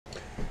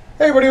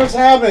Hey everybody, what's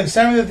happening?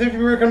 Sammy the 50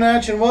 Beer coming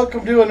at you, and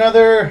welcome to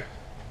another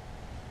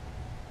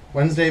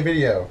Wednesday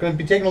video. Going to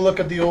be taking a look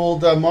at the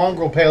old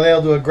Mongrel Pale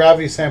Ale, do a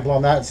gravity sample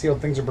on that, and see how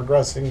things are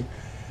progressing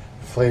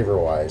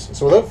flavor-wise.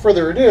 So without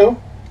further ado,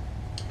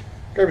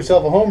 grab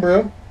yourself a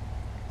homebrew.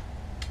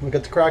 We'll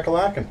get to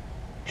crack-a-lackin'.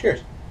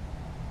 Cheers.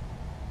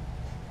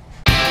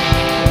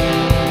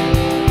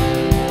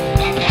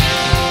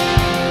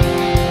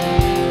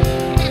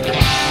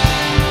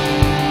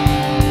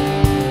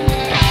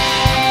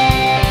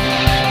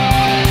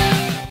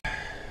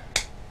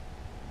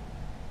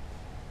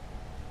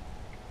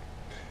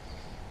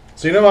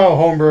 So you know how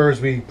homebrewers,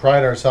 we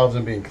pride ourselves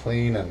in being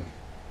clean and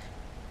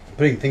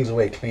putting things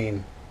away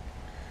clean.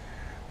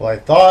 Well, I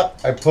thought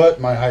I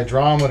put my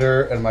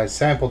hydrometer and my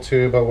sample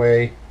tube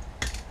away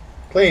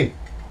clean.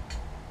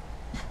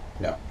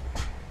 No.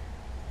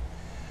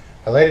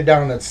 I laid it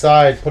down on its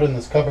side, put it in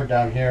this cupboard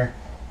down here,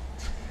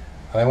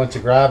 and I went to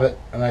grab it,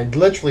 and I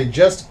literally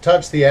just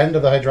touched the end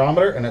of the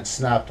hydrometer and it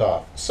snapped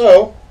off.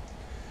 So,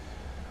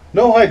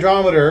 no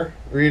hydrometer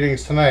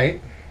readings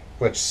tonight,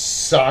 which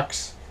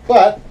sucks,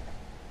 but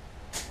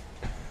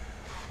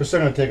we're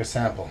still going to take a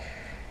sample.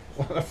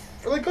 Like,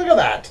 look at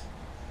that.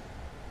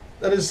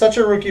 That is such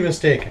a rookie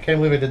mistake. I can't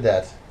believe I did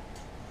that.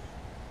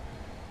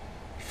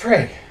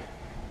 Frig.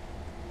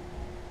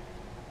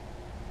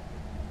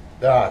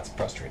 Ah, it's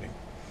frustrating.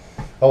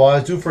 Oh, well, I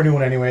was due for a new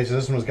one anyway, so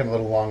this one was getting a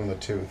little long in the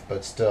tooth.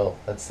 But still,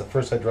 that's the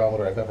first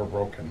hydrometer I've ever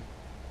broken.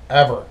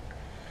 Ever.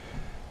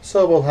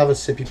 So we'll have a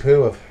sippy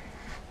poo of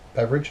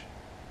beverage.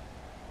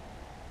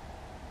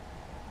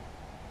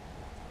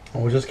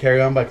 And we'll just carry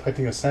on by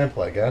collecting a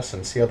sample, I guess,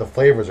 and see how the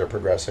flavors are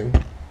progressing.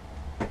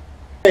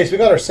 Okay, so we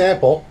got our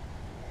sample.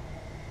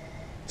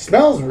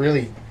 Smells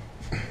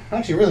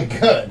actually really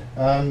good.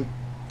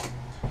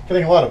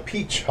 Getting a lot of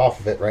peach off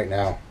of it right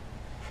now.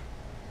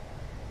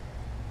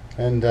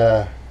 And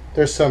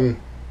there's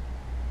some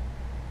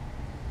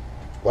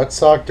wet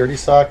sock, dirty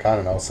sock, I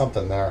don't know,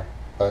 something there.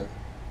 But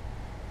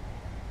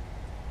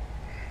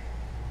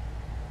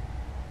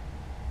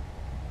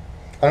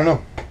I don't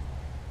know.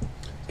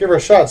 Give her a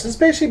shot. So it's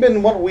basically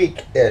been 1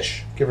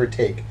 week-ish, give or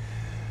take.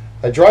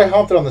 I dry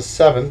hopped it on the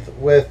 7th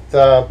with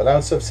an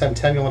ounce of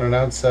Centennial and an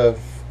ounce of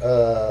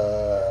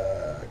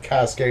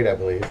Cascade, I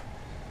believe.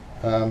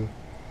 There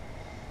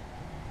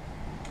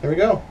we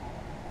go.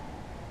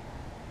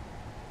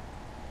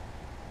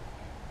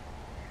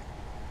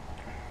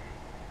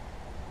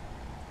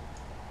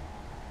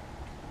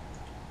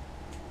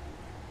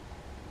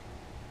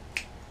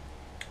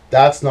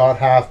 That's not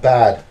half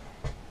bad.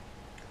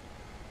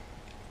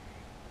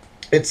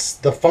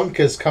 The funk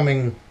is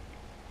coming.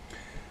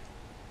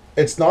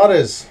 It's not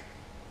as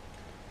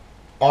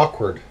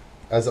awkward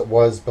as it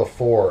was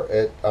before.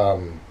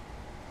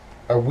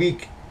 A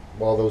week,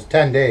 well, those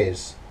 10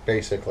 days,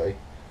 basically.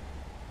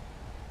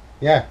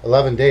 Yeah,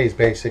 11 days,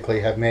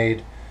 basically, have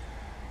made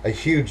a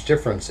huge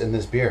difference in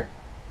this beer.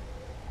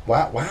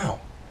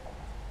 Wow.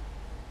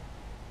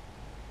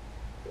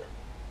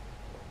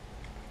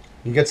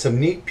 You get some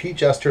neat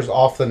peach esters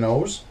off the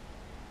nose,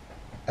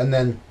 and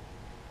then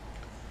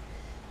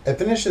it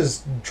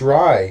finishes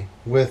dry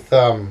with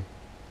a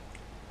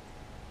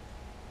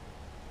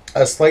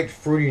slight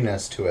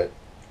fruitiness to it,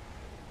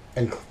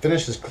 and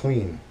finishes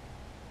clean,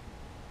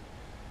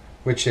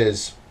 which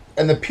is,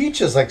 and the peach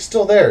is like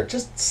still there,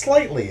 just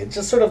slightly. It's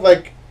just sort of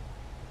like,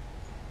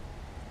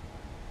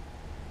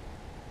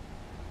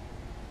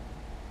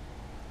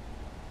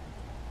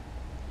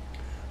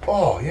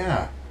 oh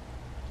yeah.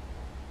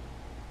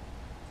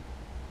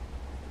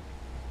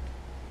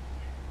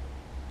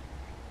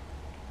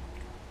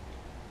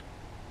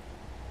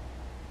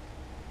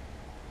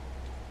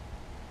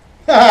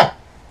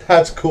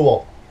 That's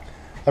cool.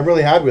 I'm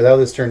really happy with how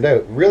this turned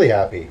out. Really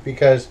happy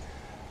because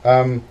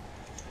there's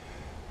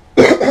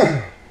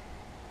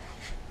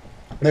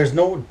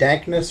no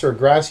dankness or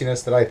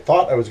grassiness that I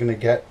thought I was going to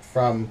get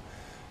from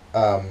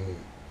the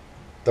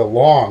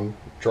long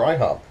dry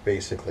hop,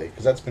 basically,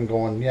 because that's been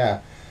going,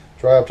 yeah,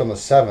 dry hopped on the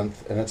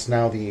 7th and it's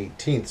now the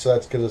 18th, so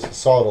that gives us a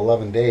solid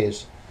 11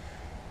 days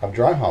of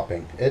dry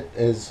hopping. It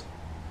is.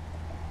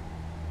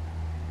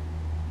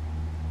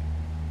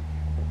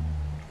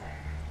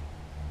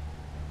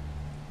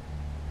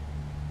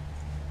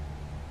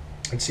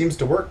 It seems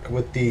to work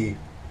with the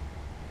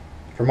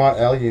Vermont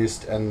ale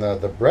yeast and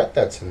the Brett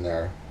that's in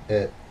there.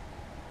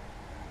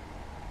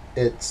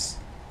 It's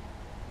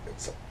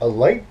a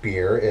light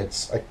beer.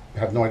 I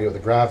have no idea what the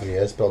gravity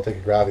is, but I'll take a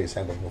gravity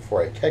sample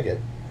before I keg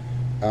it.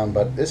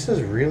 But this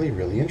is really,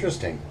 really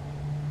interesting.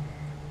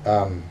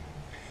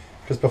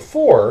 Because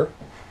before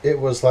it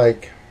was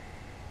like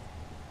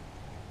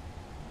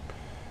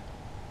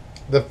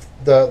the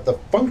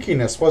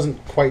funkiness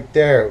wasn't quite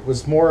there. It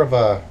was more of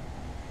a,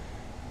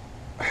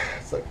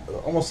 it's like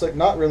almost like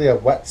not really a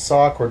wet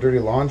sock or dirty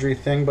laundry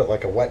thing, but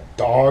like a wet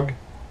dog,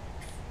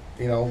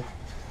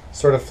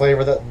 sort of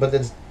flavor. But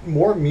it's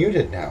more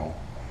muted now,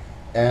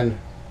 and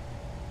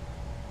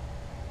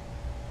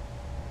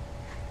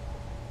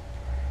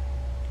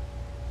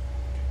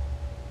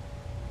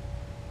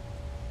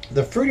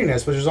the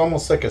fruitiness, which is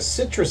almost like a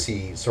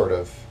citrusy sort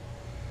of,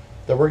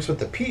 that works with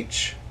the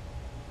peach,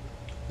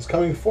 is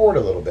coming forward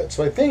a little bit.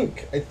 So I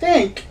think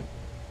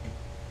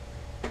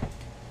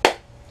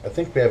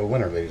we have a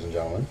winner, ladies and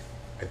gentlemen.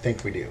 I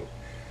think we do.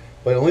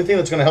 But the only thing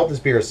that's going to help this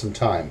beer is some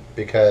time,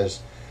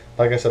 because,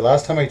 like I said,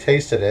 last time I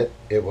tasted it,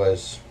 it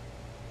was,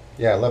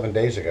 11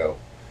 days ago.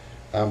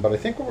 But I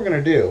think what we're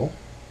going to do,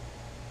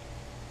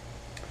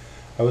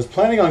 I was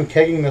planning on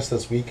kegging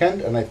this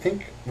weekend, and I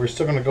think we're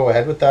still going to go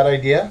ahead with that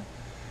idea.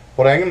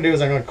 What I'm going to do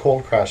is I'm going to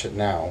cold crash it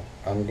now.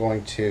 I'm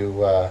going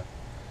to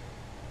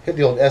hit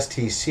the old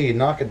STC,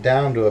 knock it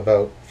down to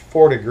about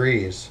 4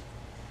 degrees,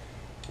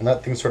 and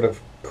let things sort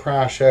of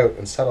crash out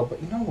and settle.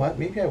 But you know what?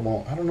 Maybe I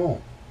won't. I don't know.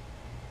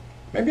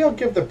 Maybe I'll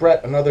give the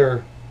Brett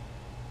another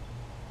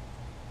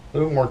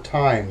little more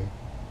time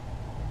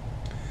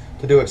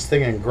to do its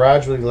thing and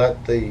gradually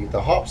let the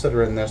hops that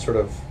are in there sort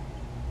of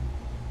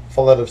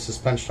fall out of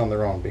suspension on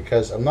their own,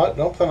 because I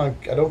don't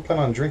plan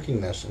on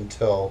drinking this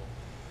until,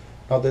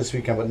 not this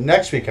weekend, but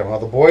next weekend, while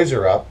the boys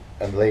are up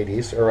and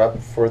ladies are up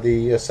for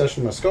the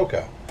Session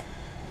Muskoka.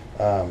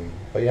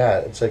 But yeah,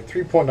 it's like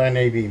 3.9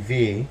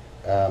 ABV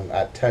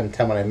at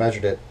 10:10 when I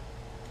measured it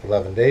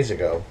 11 days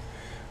ago.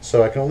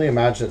 So I can only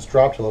imagine it's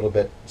dropped a little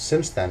bit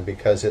since then,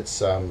 because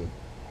it's a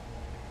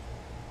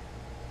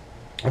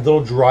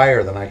little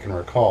drier than I can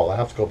recall. I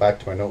have to go back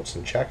to my notes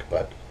and check,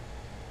 but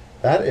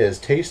that is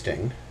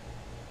tasting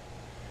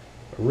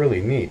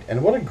really neat.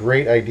 And what a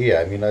great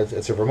idea. I mean,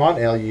 it's a Vermont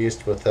ale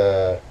yeast with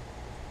a,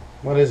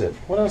 what is it?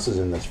 What else is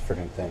in this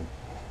freaking thing?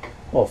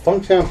 Well,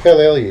 Funktown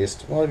Pale Ale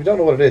yeast. Well, if you don't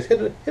know what it is,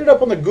 hit it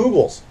up on the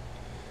Googles,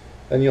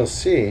 and you'll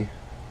see.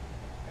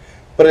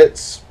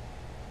 But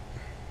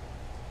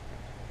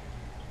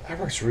that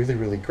works really,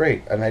 really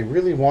great. And I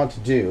really want to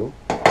do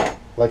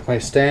like my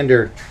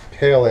standard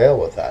pale ale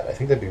with that. I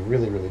think that'd be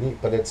really, really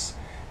neat. But it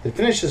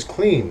finishes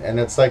clean, and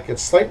it's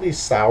slightly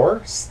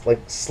sour, like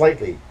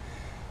slightly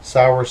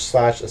sour /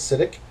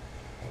 acidic.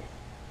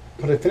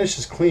 But it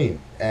finishes clean,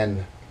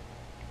 and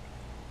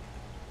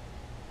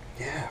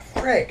yeah,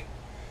 frig.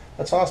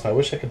 That's awesome. I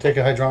wish I could take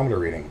a hydrometer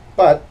reading,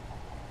 but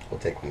we'll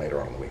take one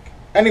later on in the week.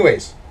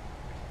 Anyways,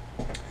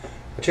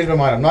 I changed my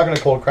mind. I'm not going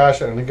to cold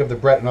crash it. I'm going to give the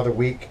Brett another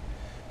week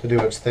to do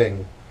its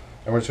thing,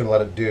 and we're just going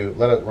to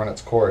let it run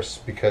its course,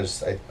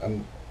 because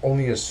I'm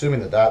only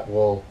assuming that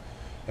will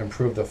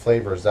improve the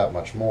flavors that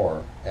much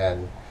more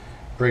and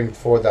bring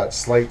forward that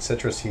slight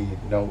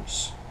citrusy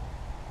notes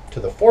to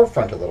the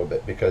forefront a little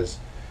bit, because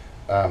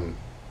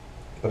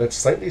but it's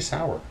slightly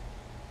sour,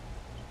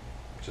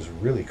 which is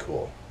really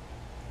cool.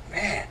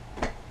 Man,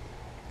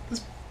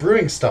 this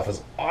brewing stuff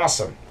is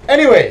awesome.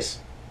 Anyways,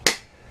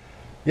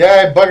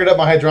 yeah, I buggered up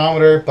my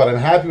hydrometer, but I'm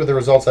happy with the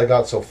results I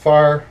got so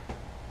far.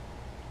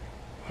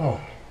 Oh,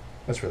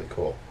 that's really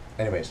cool.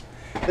 Anyways,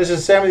 this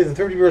is Sammy, the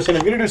 30 Brewer, saying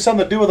if you're going to do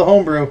something to do with a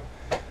homebrew,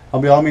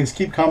 by all means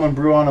keep calm and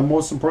brew on, and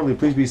most importantly,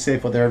 please be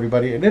safe out there,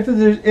 everybody. And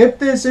if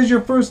this is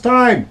your first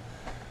time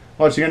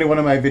watching any one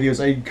of my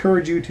videos, I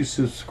encourage you to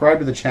subscribe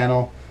to the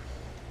channel.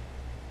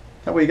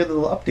 That way you get the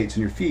little updates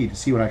in your feed to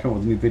see when I come up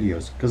with new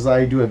videos, because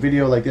I do a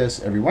video like this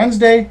every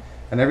Wednesday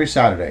and every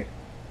Saturday.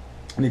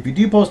 And if you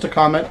do post a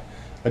comment,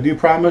 I do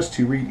promise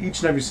to read each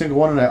and every single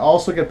one, and I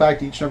also get back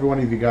to each and every one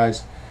of you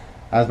guys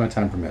as my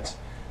time permits.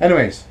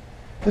 Anyways,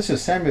 this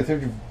is Sammy, the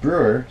 30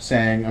 Brewer,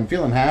 saying I'm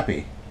feeling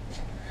happy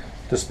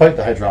despite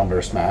the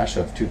hydrometer smash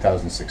of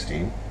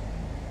 2016.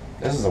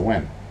 This is a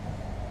win.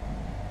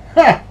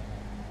 Ha!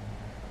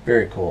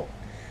 Very cool.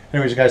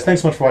 Anyways, guys,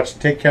 thanks so much for watching.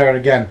 Take care, and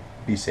again,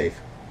 be safe.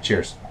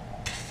 Cheers.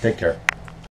 Take care.